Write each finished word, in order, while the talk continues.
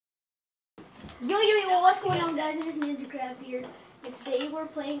Yo, what's going on, guys? It is Ninja Craft here, and today we're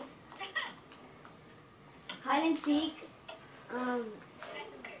playing Hide and Seek.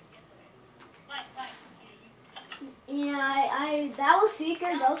 Yeah, that was Seeker.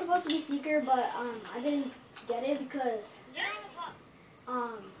 That was supposed to be Seeker, but I didn't get it because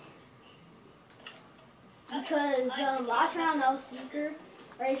last round that was Seeker.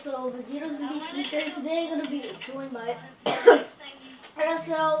 Alright, so Vegeto's gonna be Seeker. Today I'm gonna be joined by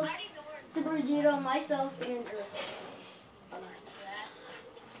ourselves, Super Vegito, myself, and ourselves.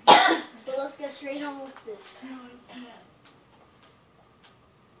 So let's get straight on with this.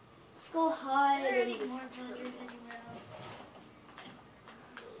 Let's go hide and just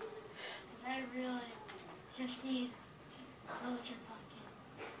I really just need villager pocket.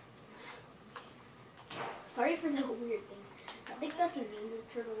 Sorry for the weird thing. I think that's a Ninja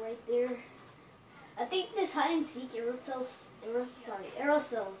Turtle right there. I think this Hide and Seek Aerocells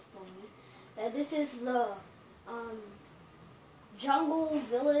told me that this is the Jungle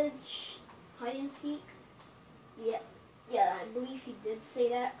Village Hide and Seek. Yeah, I believe he did say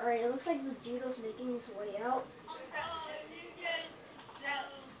that. Alright, it looks like Vegeto's making his way out.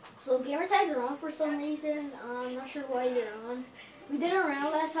 So gamer tags are on for some reason. I'm not sure why they're on. We did a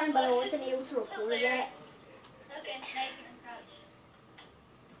round last time, but I wasn't able to record that. Okay, now you can crouch.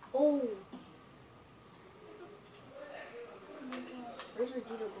 Oh. Where's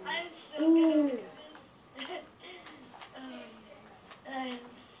Vegito going? I'm so good. I'm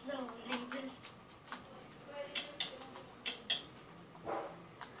so nervous.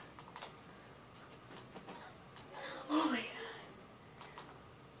 Oh my god.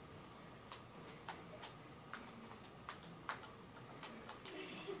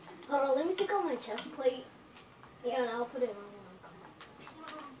 Hold on, let me take out my chest plate. Yeah, and I'll put it on when I'm coming.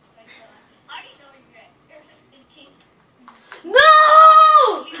 I already know where you're at. There's a 15. No!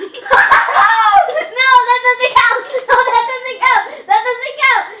 No, that doesn't count! No, that doesn't count! That doesn't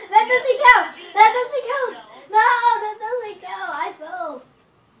count! That doesn't count! That doesn't count! No, that doesn't count! I fell.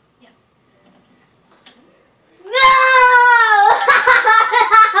 Yeah. No!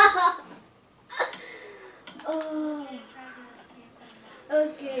 Oh.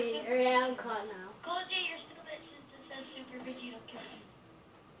 Okay, alright, I'm caught now. Go get your stupid since it says Super Vegito killed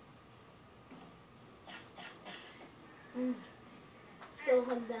you. Let's go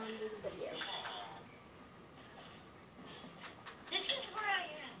hunt down everybody else. This is where I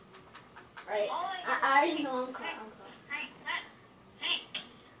am. Alright, I already know I'm caught. Hey.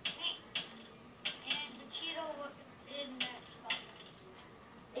 And the Cheeto was in that spot.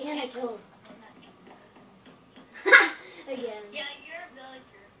 And I killed him. Again. Yeah, you're a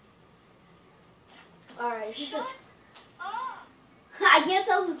villager. Alright, he just... Oh! I can't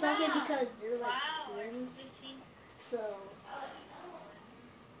tell who's second because they're like Wow. twins. 15. So,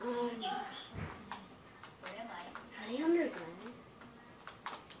 Where am I? are they underground?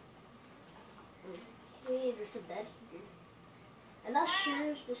 Okay, there's a bed here. I'm not sure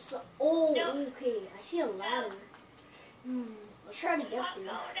if there's so... Oh, okay, I see a ladder. Let's try to get Go there.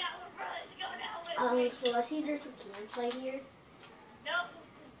 down, brothers. Go down with me. So I see there's a campsite here. Nope.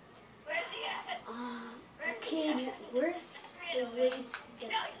 Where's he at? Okay, where's the way to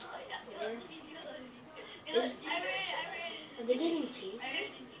get there? Are they getting chased?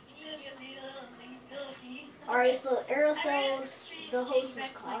 Alright, so Aerocells, the host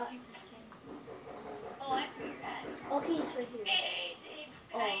is caught. Oh, I know you're at. Okay, he's right here.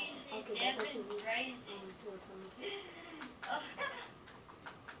 Oh, Oh, okay, that doesn't mean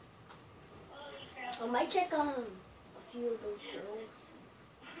I might check on a few of those girls.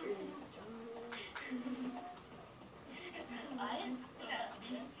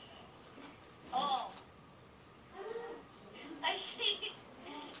 Oh. I see.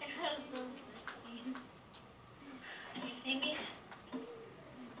 You see me?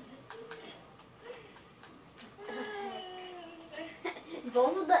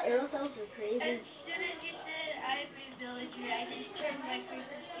 Both of the Aerocells are crazy. As soon as you said I'm a villager, I just turned my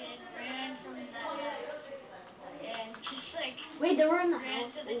creeper skin, ran from the house, and just like Wait, they were in the ran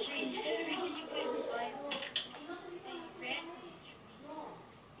house. to the trees. Did you play the Bible? Ran?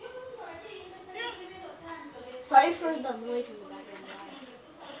 Sorry for the noise in the background, guys.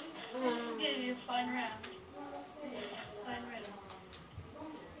 This is gonna be a fun round. Fun round.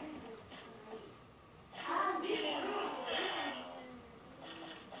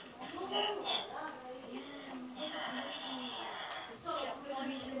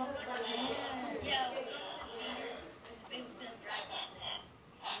 Yeah.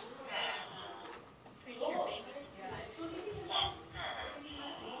 Pretty sure baby can drive.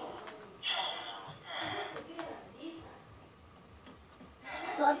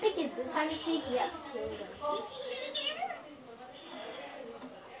 So at thinking this hide and seek, you have to kill them.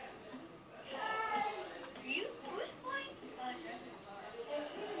 Who's playing?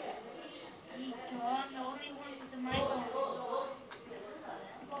 I'm the only one with the mic on.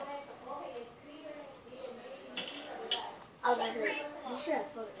 Oh, that hurt. You should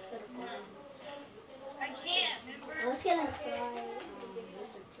have put it on. I can't, remember? Let's get inside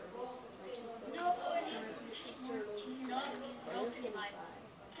Mr. Turtle. No, Let's get inside.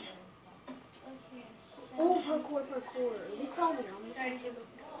 Okay. Oh, parkour. Is he crawling on me?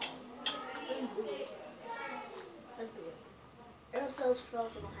 Let's do it. Aerocells fell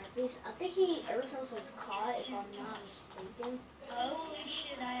from behind. Please, I think Aerocells was caught, if I'm not mistaken. Holy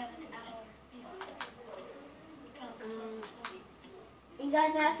shit, I have an hour. You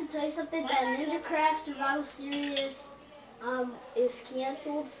guys, I have to tell you something. That Ninja Craft Survival Series is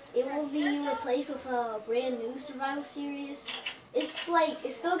canceled. It will be replaced with a brand new survival series. It's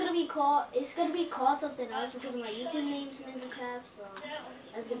still gonna be called. It's gonna be called something else because my YouTube name's Ninja Craft, so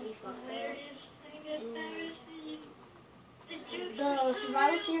that's gonna be fun. The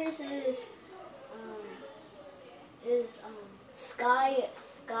survival series is Sky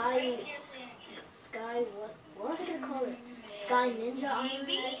what was I gonna call it? Sky Ninja Island,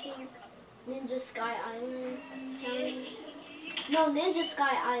 I think. Ninja Sky Island challenge. No, Ninja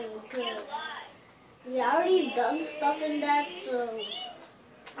Sky Island, cause yeah, I already done stuff in that, so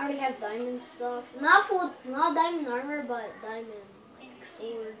I already have diamond stuff. Not diamond armor, but diamond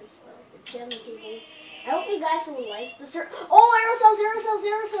sword and stuff. The enchantment table. I hope you guys will like the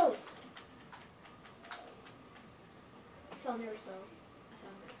Aerocells. I found Aerocells.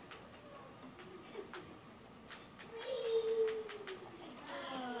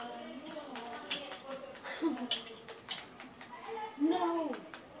 No.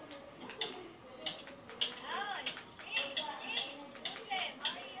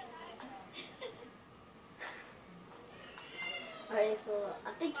 Alright, so I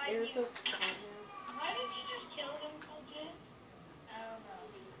think Aerocells is caught now. Why did you just kill him, Colton? I don't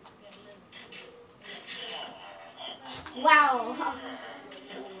know. Wow.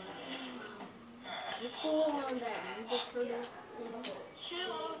 Let's go on that Ninja Turtle.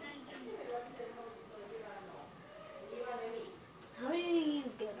 How do you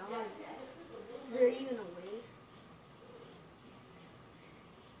get on that? Is there even a way?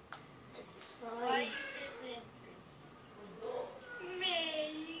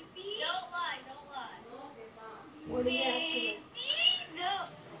 Maybe. Don't lie. What do you actually? No,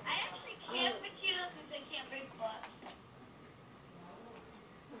 I actually can't with you since I can't break blocks.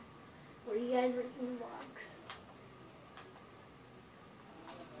 What are you guys breaking blocks?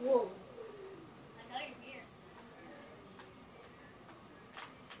 Whoa. I know you're here.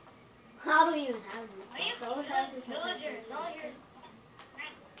 How do we even have these blocks? I would have this. Villagers, all here.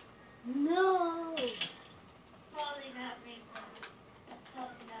 No. Probably not me.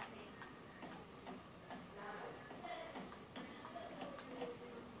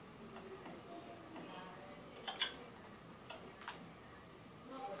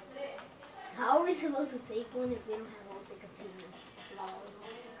 How are we supposed to take one if we don't have all the containers?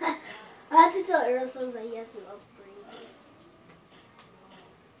 I had to tell Aerocells that he has to upgrade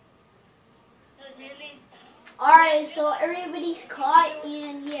this. Alright, so everybody's caught,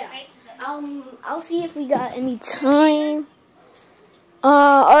 and yeah. I'll see if we got any time.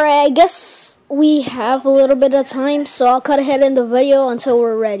 Alright, I guess we have a little bit of time, so I'll cut ahead in the video until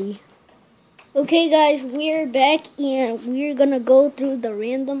we're ready. Okay guys, we're back, and we're gonna go through the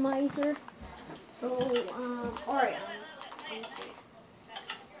randomizer. So, alright, let me see.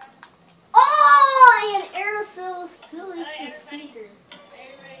 Oh, and Aerocells still is the seeker.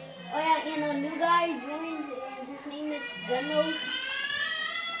 Oh yeah, and a new guy joined, and his name is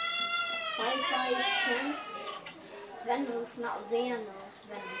Venos5510. Venos, not Vanos,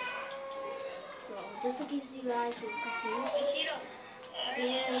 Venos. So, just in case you guys were confused.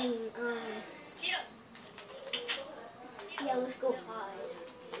 And, yeah, let's go hide.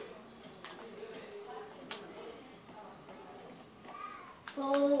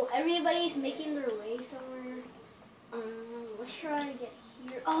 So everybody's making their way somewhere. Let's try to get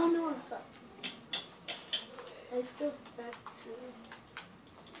here. Oh no, I'm stuck. Let's go back to.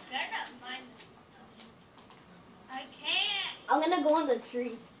 Better not mind. I can't. I'm gonna go on the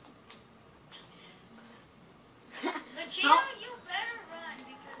tree. But you better run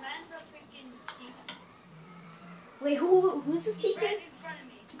because mine's a freaking secret. Wait, who's the secret? Right in front of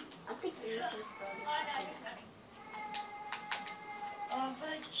me. I think Aerocells probably.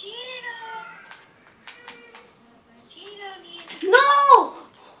 No!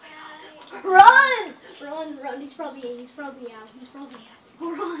 Run! Run! He's probably out.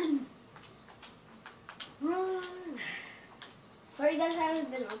 Oh, run! guys haven't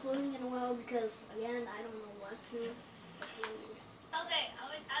been uploading in a while because, again, I don't know what to upload. Okay, I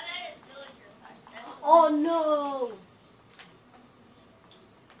let a villager fight. Oh no!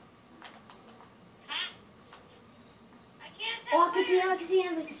 I can't. Oh, I can see him, I can see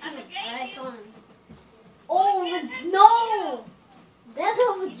him, I can see him. Okay. Alright, I saw him. Oh, no! That's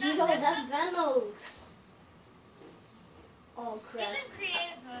not Vegito, that's Venos. Oh, crap. He's in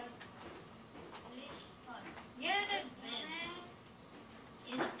creative mode. Yeah, there's Ben.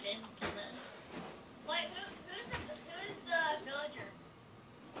 He's Ben. Wait, who's the villager?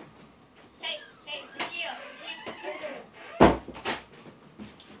 Hey, Vegito.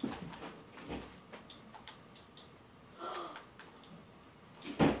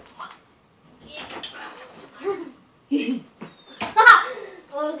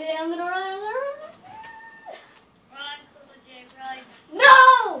 Okay, I'm gonna run. Run, Cool J, run.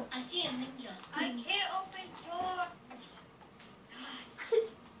 No! I see a ninja. I can't open doors.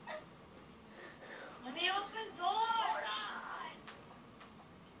 Let me open doors.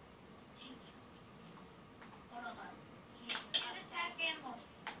 Hold on. Can't attack animals.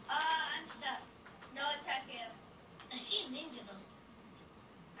 I'm stuck. No attack animals. I see a ninja though.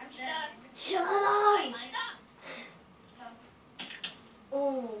 I'm stuck. Shut up! I'm stuck.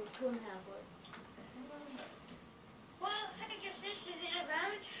 Oh, 2.5 words. Well, I guess this isn't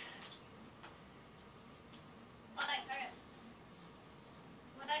around. Alright.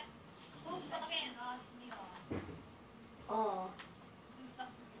 When I move the fan off me off. Oh. Who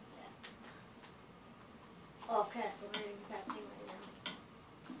fucking did that? Oh, crap, so everything's happening right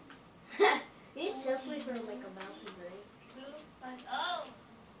now. These chest plates are like about to break. Oh!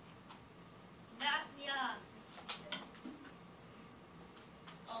 Knock me off.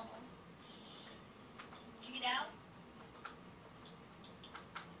 Oh. Did you get out?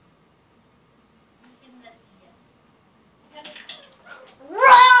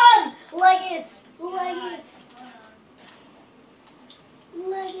 Run! Leggings! Leggings!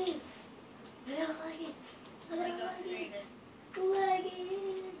 Leggings! I got leggings! I got leggings! Leggings!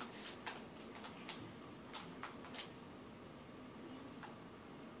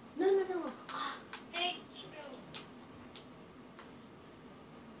 No. Ah. Thank you.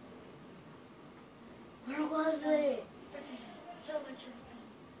 Where was it?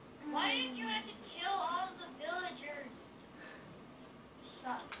 Why did you have to kill all the villagers?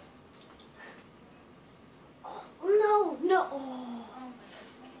 Suck. Oh no! Oh. Oh my god.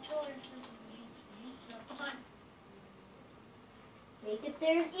 My controller's really so come on. Make it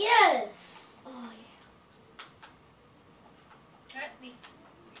there. Yes! Oh yeah. Hurt me.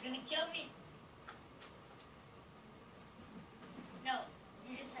 You're gonna kill me. No.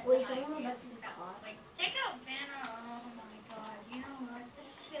 You just have Wait, to hide. someone about to be caught? Like, take out banner. Oh my god. You know what? This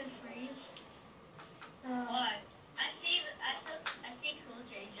is gonna freeze. What? I see Cool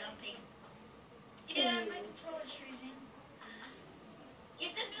J jumping. Yeah, my controller's freezing.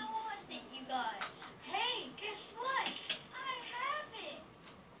 Get the new one that you got. Hey, guess what? I have it.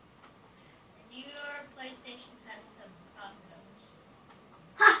 Your PlayStation has some problems.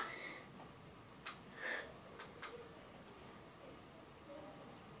 Ha!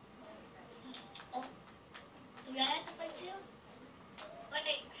 Oh, do I have to play too? Wait,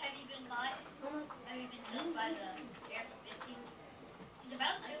 have you been caught? Have you been killed by the Air-15? He's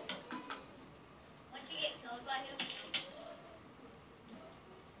about to. Once you get killed by him.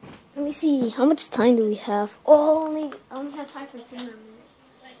 Let me see. How much time do we have? Oh, I only have time for 2 more minutes.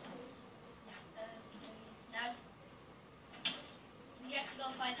 Now, you have to go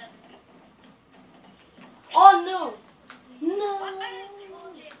find a... Oh no! No! Why did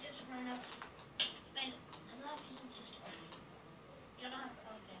Cool J just run up? Man, I love you just... You don't have to...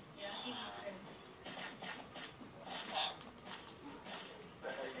 Okay. Yeah, he can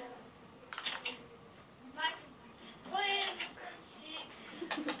My plan...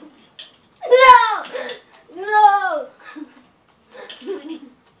 No! No!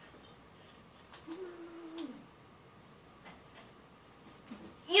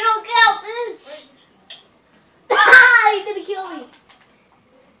 You don't count, bitch! He's gonna kill me.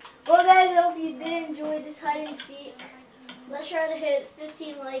 Well, guys, I hope you did enjoy this hide and seek. Let's try to hit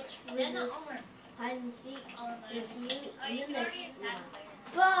 15 likes for this hide and seek. We'll see you in the next one.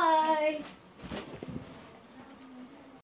 Bye!